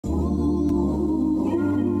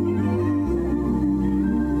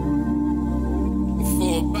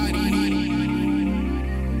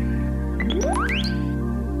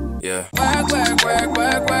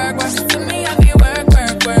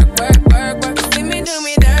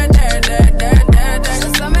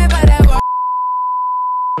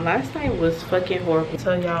was fucking horrible. I'll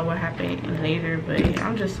tell y'all what happened later, but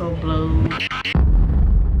I'm just so blowed.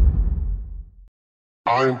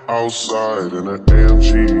 I'm outside in an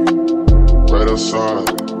AMG, right outside,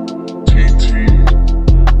 TT,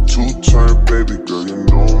 two-turn baby girl, you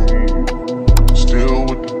know me. Still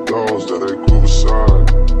with the dolls that I grew beside.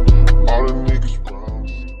 All the niggas brown.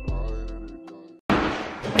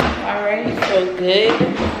 Alright, so good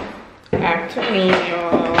afternoon,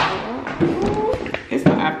 y'all. It's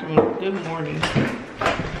not afternoon, good morning.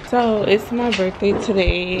 So it's my birthday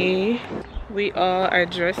today. We all are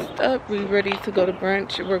dressed up. We ready to go to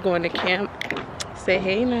brunch. We're going to Kamp. Say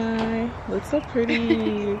hey, Nye. Look so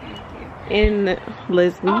pretty. And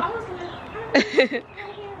Leslie.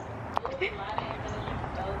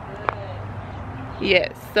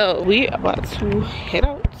 Yes, so we about to head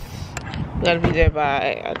out. We gotta be there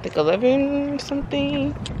by I think 11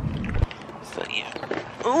 something. So yeah.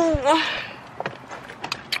 Ooh.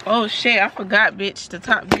 Oh shit, I forgot, bitch, the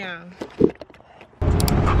top down.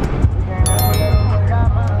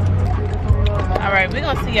 Alright, we're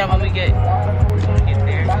gonna see y'all when we get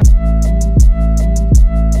there.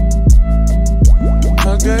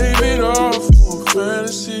 I gave it all for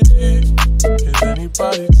fantasy. Is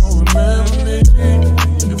anybody gonna remember me?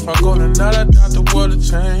 If I go tonight, I doubt the world will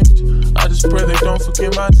change. I just pray they don't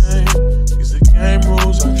forget my name. These the game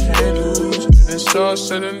rules I can't lose. When it's all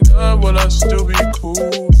said and done, will I still be cool?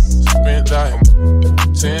 Spent like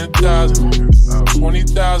 10,000,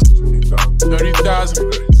 20,000,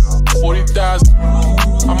 30,000, 40,000.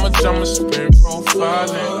 How much I'ma spend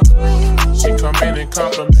profiling? She come in and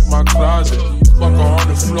compliment my closet. Fuck her on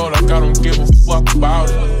the floor like I don't give a fuck about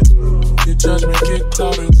it. Your judgment get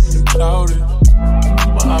clouded when you clouded.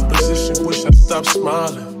 My opposition wish I stopped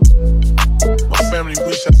smiling. My family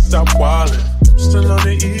wish I stopped wilding. Still on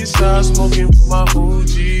the east side smoking with my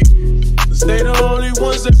OG. Cause they the only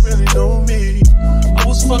ones that really know me. I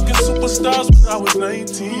was fucking superstars when I was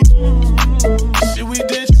 19. Shit we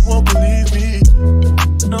did, you won't believe me.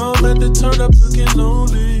 Now I'm at the turn up looking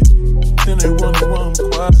lonely. Then they wonder why I'm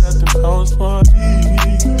quiet at the house party.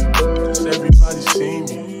 Cause everybody see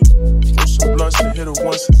me. Smoke some blunts and hit her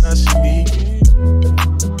once and now she need me.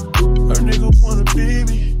 Her nigga wanna be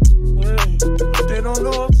me, but they don't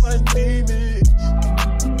know I'm fighting demons.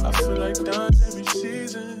 I feel like dying every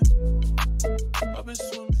season. I've been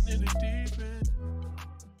swimming in the deep end.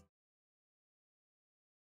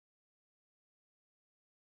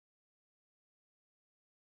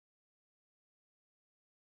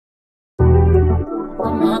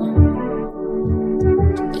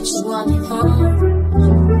 What you want,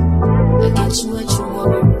 I get you what you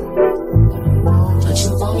want. But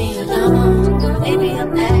you want me alone. Baby,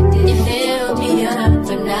 I'm active. You fill me up,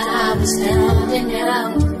 but now I was down and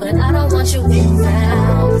out. But I don't want you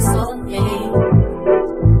around for me.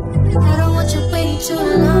 I don't want you waiting too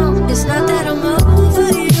long. It's not that I'm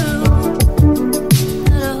over you.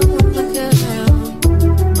 Not over, girl.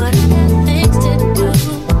 But I got things to do.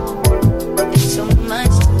 It's so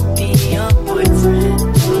much to be your boyfriend.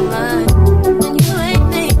 And you ain't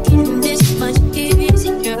making this much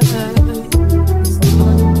easier.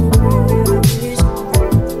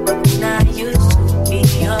 Now I used to be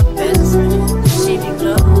your best friend. She be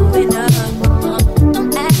glowing up.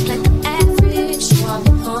 Don't act like I'm average. You want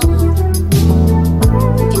me home.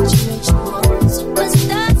 Get you what you want.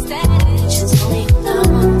 Superstar status. Just leave me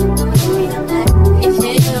alone. If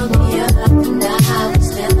you fill me up and I was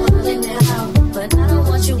down and out. But I don't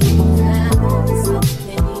want you around. It's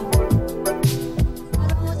okay.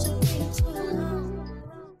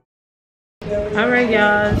 Alright,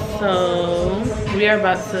 y'all, so we are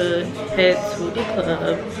about to head to the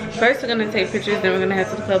club. First we're gonna take pictures, then we're gonna head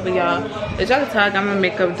to the club. But y'all, as y'all can tell, I got my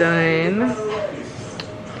makeup done.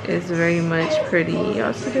 It's very much pretty.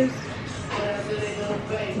 Y'all see this?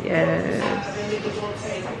 Yes.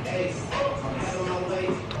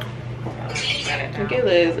 Look at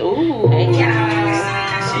Liz. Ooh.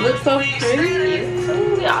 She looks so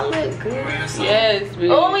pretty. Y'all look good. Yes, baby.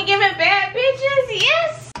 Oh, we giving bad bitches?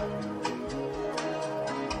 Yes.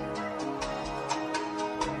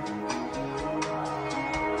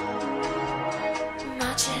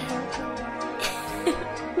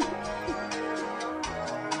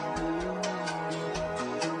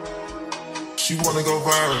 She wanna go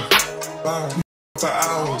viral for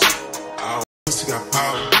hours. She got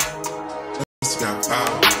power. She got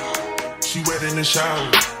power. She wet in the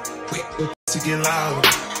shower. To get loud.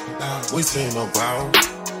 We saying no vow.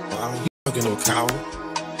 You fucking no cow.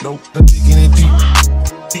 Nope, I'm digging it deep.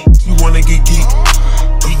 You wanna get geek.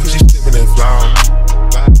 Cause she slipping that flower.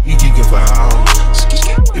 You geeking for hours.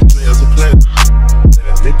 It players a play.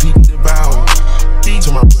 They peek and devour.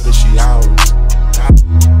 To my brother, she out.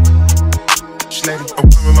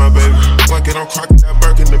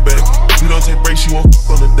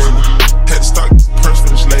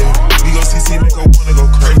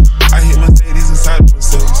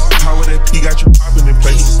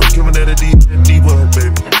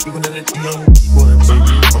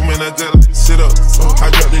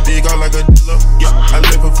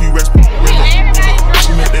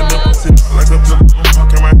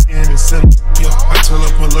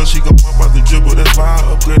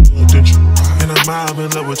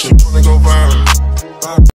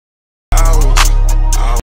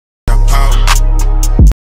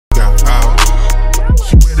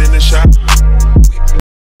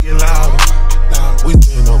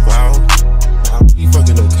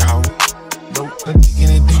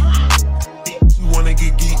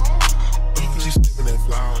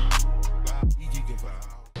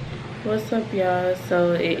 What's up, y'all?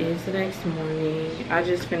 So it is the next morning. I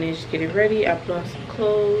just finished getting ready. I put on some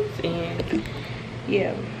clothes and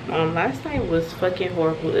yeah, last night was fucking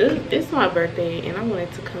horrible. It's my birthday and I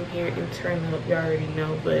wanted to come here and turn up. Y'all already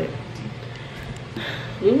know, but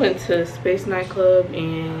we went to Space Nightclub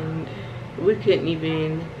and we couldn't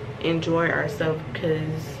even enjoy ourselves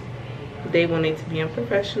because they wanted to be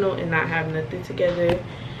unprofessional and not have nothing together.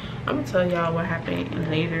 I'm gonna tell y'all what happened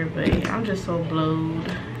later, but I'm just so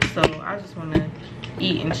blowed. So I just want to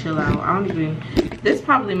eat and chill out. I don't even, this is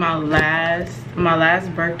probably my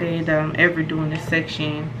last birthday that I'm ever doing this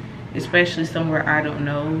section, especially somewhere I don't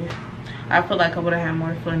know. I feel like I would have had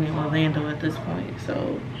more fun in Orlando at this point,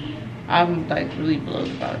 so I'm like really blowed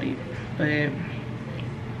about it. But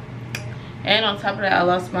and on top of that, I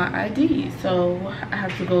lost my ID, so I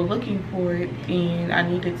have to go looking for it, and I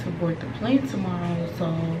needed to board the plane tomorrow.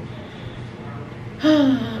 So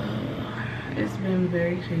it's been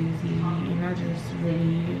very crazy, and I just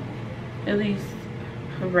really at least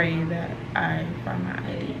pray that I find my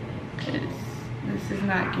ID, because this is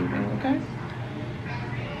not giving, okay?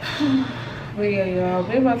 But yeah, y'all,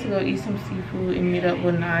 we're about to go eat some seafood and meet up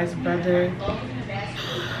with Nye's brother.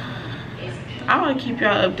 I want to keep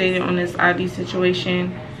y'all updated on this ID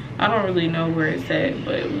situation. I don't really know where it's at,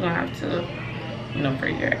 but we're gonna have to, you know,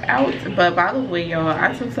 figure it out. But by the way, y'all,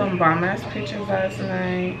 I took some bomb ass pictures last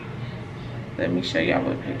night. Let me show y'all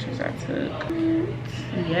what pictures I took.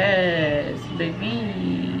 Yes,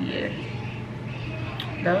 baby.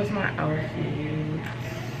 That was my outfit.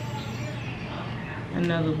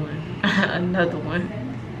 Another one. Another one.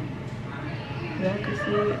 Y'all can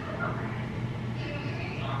see it.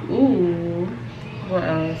 Ooh, what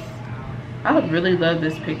else? I would really love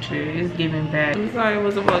this picture. It's giving back. I'm sorry it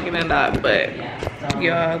wasn't vlogging or not, but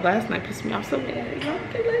y'all, last night pissed me off so bad. Y'all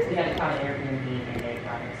think last night?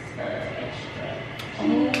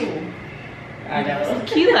 Oh, that was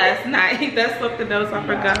key last night. That's something else I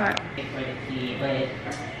forgot.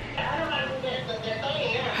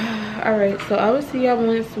 All right, so I will see y'all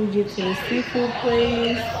once we get to the seafood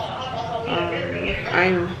place.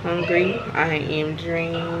 I'm hungry, I am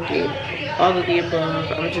drained, all of the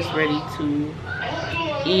above. I'm just ready to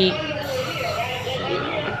eat.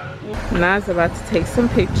 Na's about to take some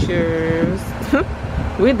pictures.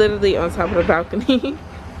 We're literally on top of the balcony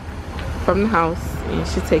from the house, and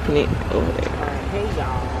she's taking it over there. Hey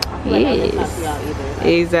y'all. Yes,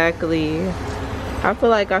 exactly. I feel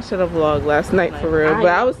like I should have vlogged last night for real, but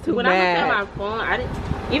I was too mad. When I looked at my phone, I didn't,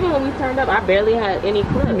 even when we turned up, I barely had any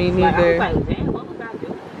clips. Me neither. Like, I was like, damn, what was I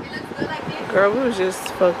doing? It looks good like this. Girl, we was just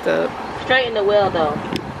fucked up. Straighten the wheel though.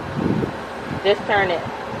 Just turn it.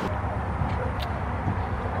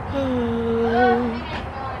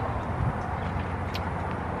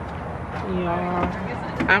 Y'all,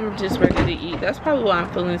 I'm just ready to eat. That's probably why I'm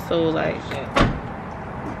feeling so like,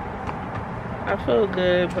 I feel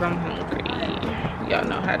good, but I'm hungry. Y'all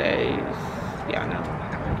know how that is. Y'all know.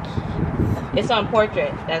 It's on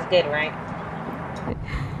portrait. That's good, right?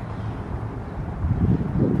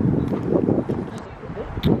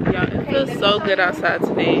 Y'all, it feels so good outside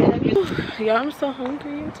today. Y'all, I'm so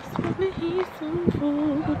hungry. I just wanna eat some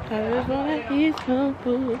food. I just wanna eat some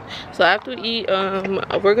food. So after we eat,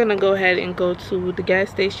 we're gonna go ahead and go to the gas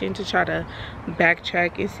station to try to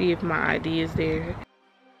backtrack and see if my ID is there.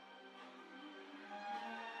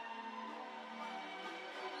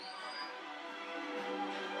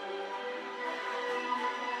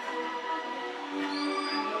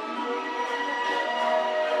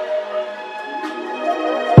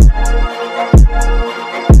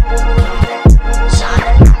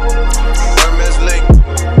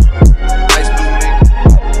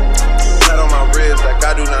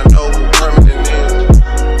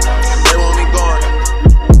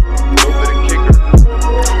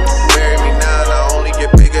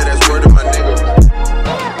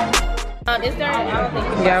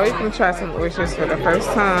 Try some oysters for the first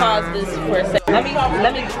time. Pause this for a second.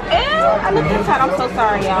 Let me. I looked inside. I'm so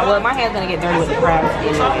sorry, y'all. Well, my hand's gonna get dirty with the crab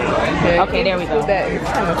skin. Okay, there we go.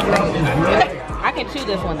 I can chew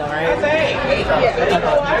this one though, right?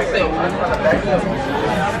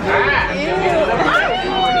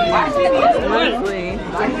 Honestly.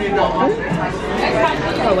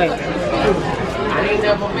 Oh wait.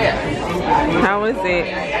 How was it?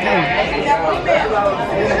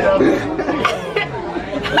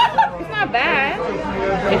 Bad.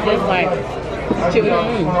 It's just like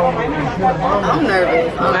I'm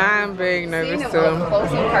nervous. I'm very nervous too.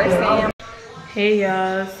 Hey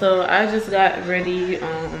y'all, so I just got ready.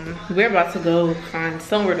 We're about to go find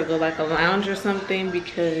somewhere to go, like a lounge or something,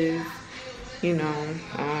 because you know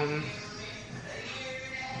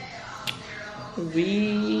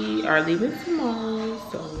we are leaving tomorrow,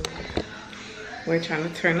 so we're trying to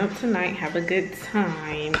turn up tonight, have a good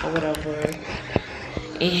time or whatever.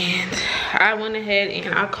 And I went ahead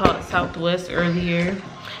and I called Southwest earlier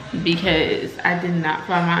because I did not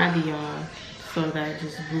find my ID, y'all. So that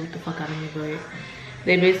just blew the fuck out of me. But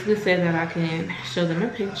they basically said that I can show them a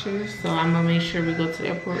picture. So I'm gonna make sure we go to the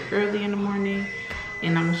airport early in the morning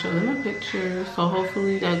and I'm gonna show them a picture. So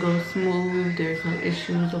hopefully that goes smooth, there's no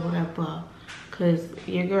issues or whatever. Cause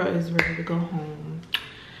your girl is ready to go home.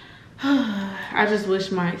 I just wish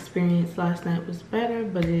my experience last night was better,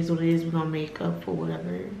 but it is what it is. We're gonna make up for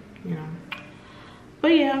whatever, you know.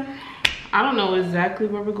 But yeah, I don't know exactly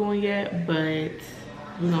where we're going yet, but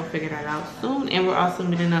we're gonna figure that out soon. And we're also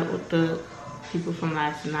meeting up with the people from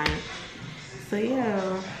last night. So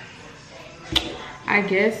yeah, I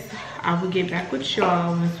guess I will get back with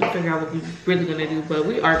y'all once we figure out what we're really gonna do. But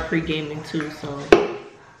we are pre-gaming too, so.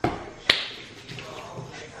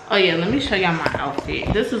 Oh yeah, let me show y'all my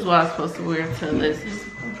outfit. This is what I was supposed to wear to Liz's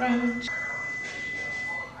brunch.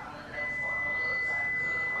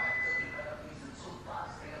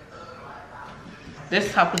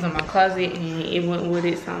 This top was in my closet and it went with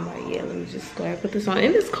it, so I'm like, yeah, let me just go ahead and put this on.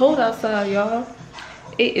 And it's cold outside, y'all.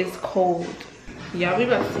 It is cold. Y'all, we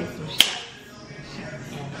about to take some shots.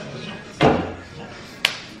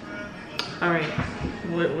 Alright,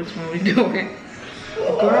 which one we doing?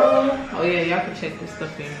 Girl, oh yeah, y'all can check this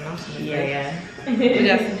stuff in. Yeah. We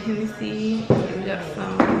got some Hennessy, we got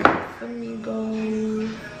some Amigos.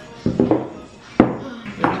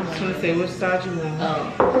 I'm just gonna say which side you want.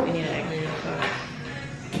 Oh, yeah,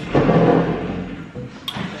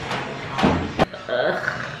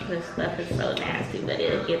 ugh, this stuff is so nasty, but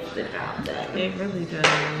it gets the job done. It really does.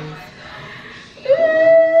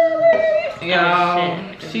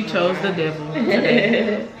 Y'all, she chose the devil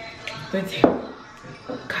today.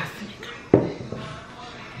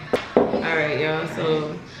 Alright, y'all,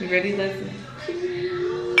 so you ready, Leslie?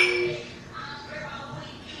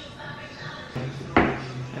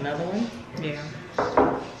 Another one? Yeah.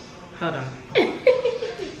 Hold on.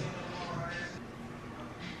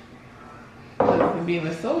 Being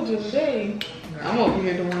a soldier today, I'm over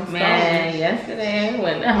here doing stuff. Man, yesterday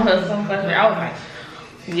when I was so frustrated, I was like,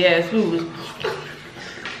 yes, we was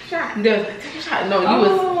shot. Take a shot. No, you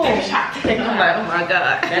was take a shot. I'm like, oh my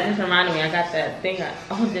god. That just reminded me. I got that thing.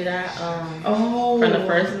 From the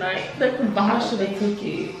first night. I should have took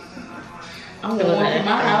it. I was at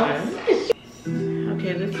my house.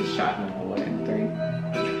 Okay, this is shot number 3.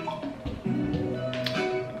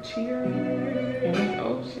 Cheers.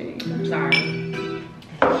 Oh shit. I'm sorry.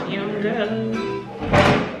 She don't go.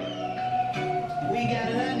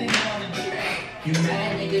 You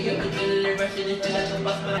mad nigga, you can do the rest of this thing like a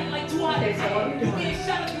bus, but I like 2 hours. So what are we doing?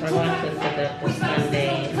 We're going to set up the Sunday.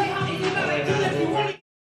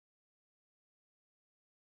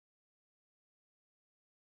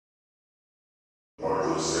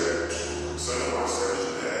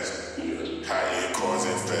 High-end cars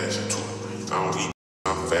and fashion too. I don't eat,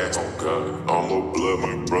 I'm fast on God. I'm a blood,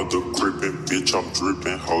 my brother crippin'. Bitch, I'm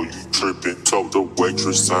drippin', ho, you trippin'. Told the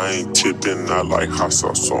waitress I ain't tippin'. I like hot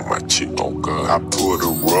sauce on my chick, on God. I pull the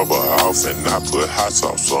rubber off and I put hot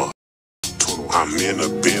sauce on. I'm in a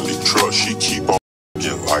Bentley truck, she keep on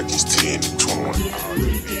getting like it's 10 and 20.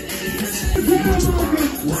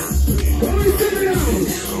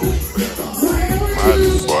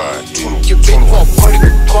 You big for a party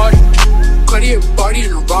with Cardi. Cardi a party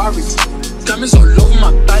in a Rari. Diamonds all over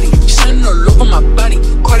my body, shining all over my body.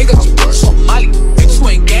 Cardi got you bitch on Molly. Bitch, you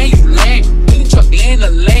ain't gang, you lame. In the truck, lay in the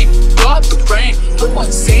lane. Blow out the brain. I'm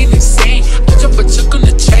insane. I drop a check on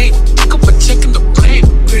the chain. Pick up a check in the plane.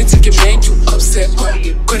 Pretty ticket man, you upset.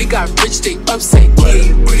 Cardi got rich, they upset.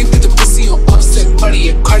 Yeah, pretty put the pussy on offset.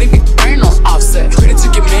 Cardi be burn on offset. Pretty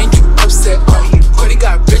ticket man, you upset. Cardi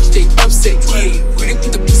got rich, they upset. Yeah, pretty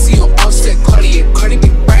put the pussy on offset. Cardi be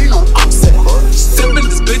burn on offset. Step in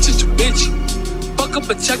this bitch at your bitch. Fuck up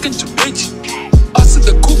a check and your bitch. Us in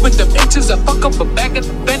the coupe and them inches. I fuck up a bag at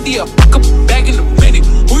the Bendy. I fuck up a bag in a minute.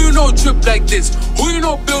 Who you know drip like this? Who you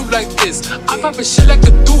know build like this? I pop a shit like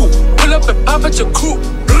a dude. Pull up and pop at your crew.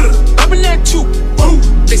 Popping at you.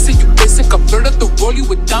 They say you basic. I flirt at the rollie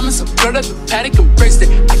with diamonds. I flirt at the paddock and bracelet.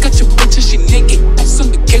 I got your bitch and she naked. Ice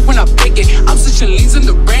on the cake when I bake it. I'm switching leads in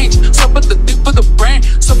the range. Swap at the dick for the brand.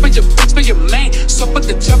 Swap at your bitch for your main. Swap at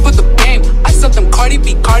the jet for the game. I saw them Cardi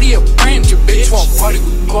B, Cardi a brand. Your bitch want party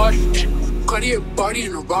with Cardi. Cardi a party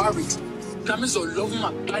in a Rari. Diamonds all over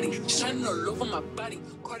my body. Shining all over my body.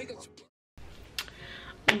 Cardi got your...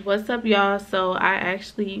 What's up, y'all? So I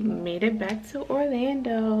actually made it back to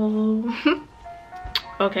Orlando.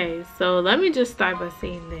 Okay, so let me just start by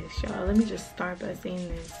saying this, y'all. Let me just start by saying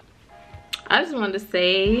this. I just wanted to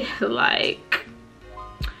say, like,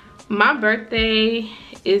 my birthday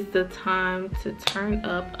is the time to turn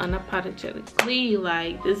up unapologetically.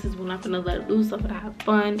 Like, this is when I'm gonna let loose, I'm gonna have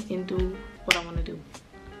fun and do what I want to do.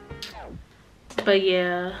 But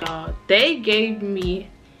yeah, y'all, they gave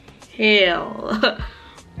me hell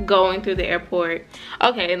going through the airport.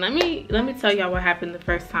 Okay, let me tell y'all what happened the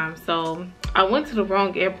first time. So I went to the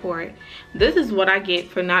wrong airport. This is what I get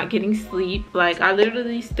for not getting sleep. Like, I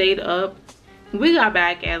literally stayed up. We got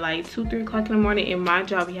back at like 2-3 o'clock in the morning. In my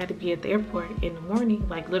job, we had to be at the airport in the morning,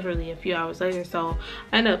 like literally a few hours later. So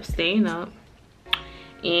I ended up staying up,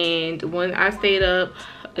 and when I stayed up,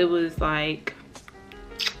 it was like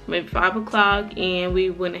maybe 5 o'clock, and we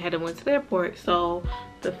went ahead and went to the airport. So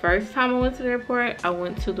the first time I went to the airport, I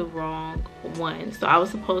went to the wrong one. So I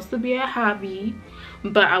was supposed to be at Hobby,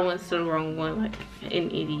 but I went to the wrong one, like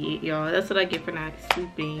an idiot, y'all. That's what I get for not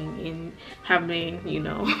sleeping and having, you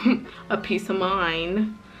know, a peace of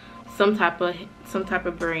mind, some type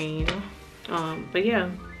of brain. But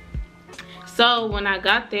yeah. So when I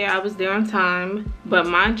got there, I was there on time, but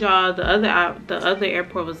my job, the other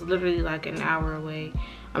airport was literally like an hour away.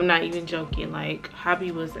 I'm not even joking. Like,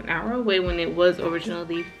 Hobby was an hour away when it was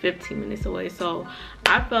originally 15 minutes away. So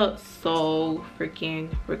I felt so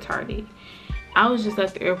freaking retarded. I was just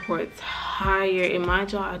at the airport tired. In my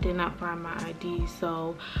job, I did not find my ID,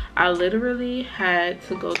 so I literally had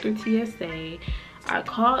to go through TSA. I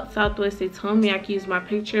called Southwest. They told me I could use my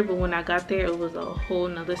picture, but when I got there, it was a whole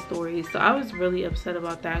nother story. So I was really upset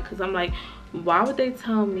about that, because I'm like, why would they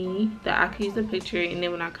tell me that I could use a picture, and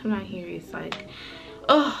then when I come out here, it's like,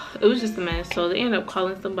 oh, it was just a mess. So they ended up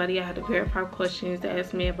calling somebody. I had to verify questions. They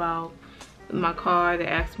asked me about my car. They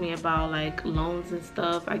asked me about like loans and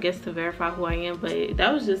stuff, I guess, to verify who I am. But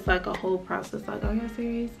that was just like a whole process. Like, are you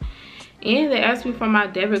serious? And they asked me for my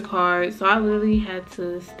debit card, so I literally had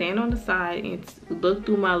to stand on the side and look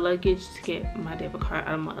through my luggage to get my debit card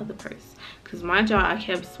out of my other purse, because my job, I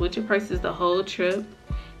kept switching purses the whole trip.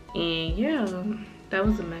 And yeah, that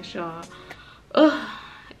was a mess, y'all.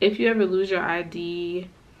 If you ever lose your ID,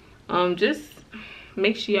 just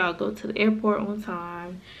make sure y'all go to the airport on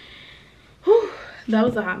time. Whew, that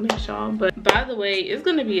was a hot mess, y'all. But by the way, it's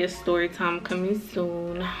gonna be a story time coming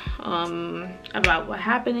soon about what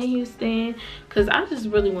happened in Houston, because I just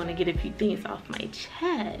really want to get a few things off my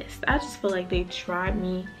chest. I just feel like they tried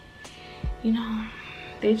me, you know,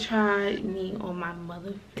 they tried me on my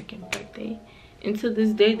motherfucking birthday. And to this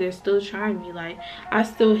day, they're still trying me. Like, I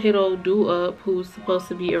still hit old dude up who's supposed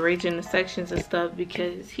to be arranging the sections and stuff,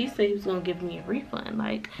 because he said he was gonna give me a refund.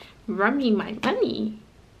 Like, run me my money.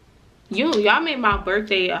 Y'all made my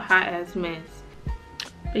birthday a hot ass mess.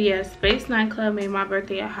 But yeah, Space Nightclub made my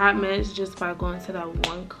birthday a hot mess just by going to that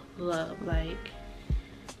one club. Like,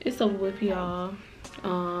 it's over with, y'all.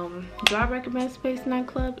 Do I recommend Space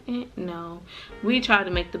Nightclub? No. We tried to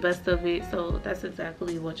make the best of it, so that's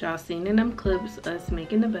exactly what y'all seen in them clips, us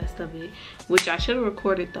making the best of it, which I should have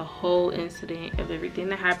recorded the whole incident of everything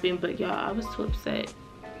that happened, but y'all, I was too upset.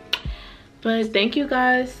 But thank you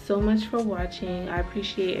guys so much for watching. I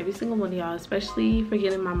appreciate every single one of y'all, especially for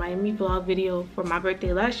getting my Miami vlog video for my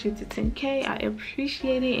birthday last year to 10K. I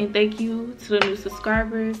appreciate it, and thank you to the new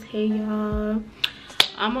subscribers. Hey y'all,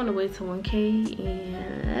 I'm on the way to 1K,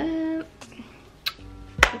 and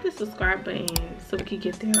hit the subscribe button so we can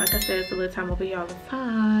get there. Like I said, it's a lit time over here all the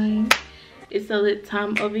time. It's a lit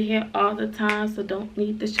time over here all the time, so don't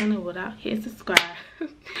leave this channel without hitting subscribe.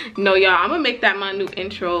 No, y'all, I'm gonna make that my new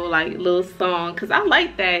intro, like, little song, because I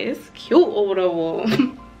like that. It's cute or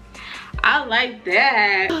whatever. I like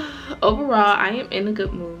that. Overall, I am in a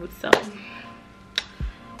good mood. So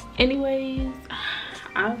anyways,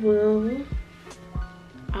 I will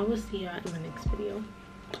see y'all in my next video.